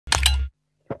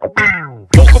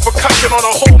Vocal percussion on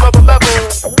a whole other level,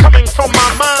 coming from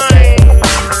my mind.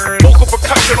 Vocal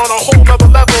percussion on a whole other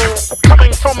level,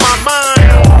 coming from my mind.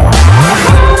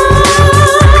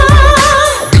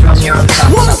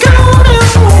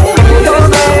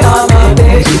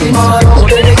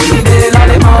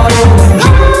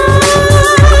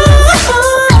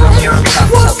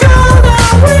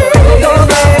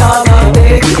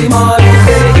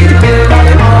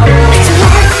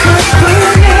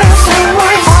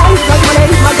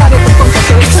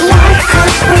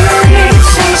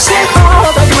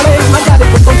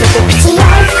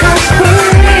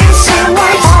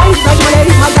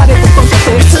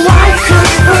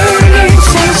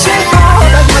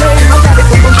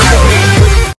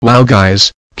 Wow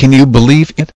guys, can you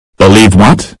believe it? Believe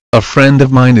what? A friend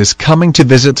of mine is coming to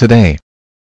visit today.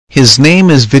 His name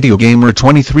is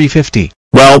Videogamer2350.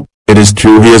 Well, it is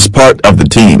true he is part of the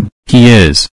team. He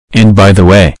is, and by the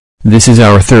way, this is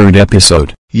our third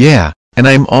episode. Yeah, and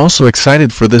I'm also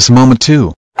excited for this moment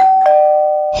too.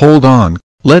 Hold on,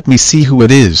 let me see who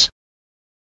it is.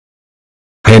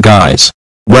 Hey guys.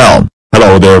 Well,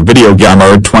 hello there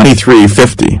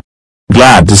Videogamer2350.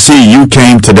 Glad to see you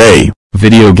came today.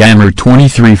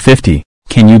 Videogamer2350,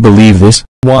 can you believe this?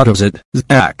 What is it,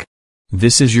 Zach?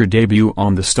 This is your debut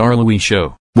on the starloey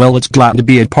show. Well, it's glad to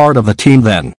be a part of the team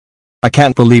then. I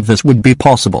can't believe this would be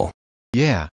possible.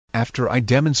 Yeah, after I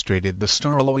demonstrated the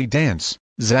starloey dance,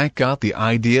 Zach got the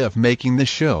idea of making the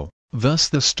show, thus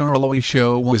the starloey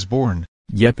show was born.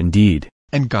 Yep indeed.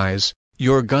 And guys,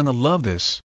 you're gonna love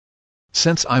this.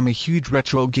 Since I'm a huge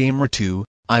retro gamer too,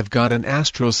 I've got an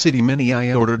Astro City Mini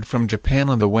I ordered from Japan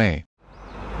on the way.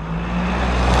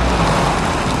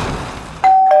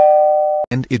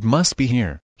 And it must be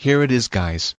here. Here it is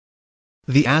guys.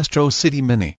 The Astro City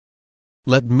Mini.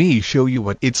 Let me show you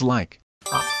what it's like.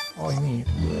 Okay.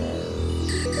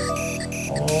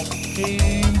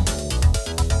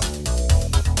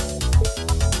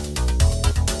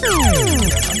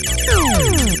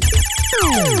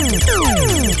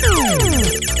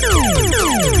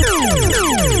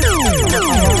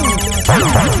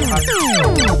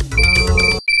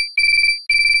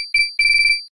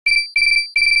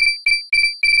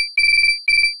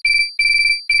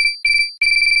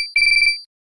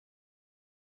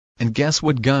 And guess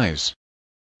what guys?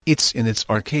 It's in its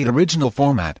arcade original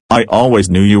format. I always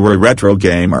knew you were a retro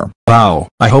gamer. Wow,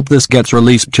 I hope this gets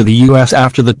released to the US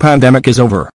after the pandemic is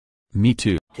over. Me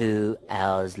too. 2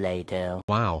 hours later.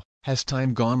 Wow, has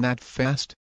time gone that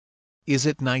fast? Is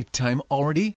it nighttime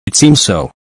already? It seems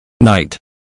so. Night.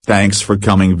 Thanks for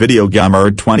coming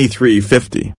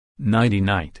Videogamer2350. Nighty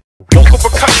night. Vocal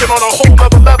percussion on a whole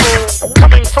other level,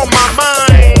 coming from my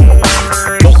mind.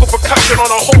 Vocal percussion on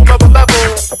a whole other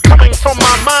level, coming from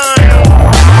my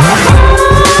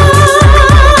mind.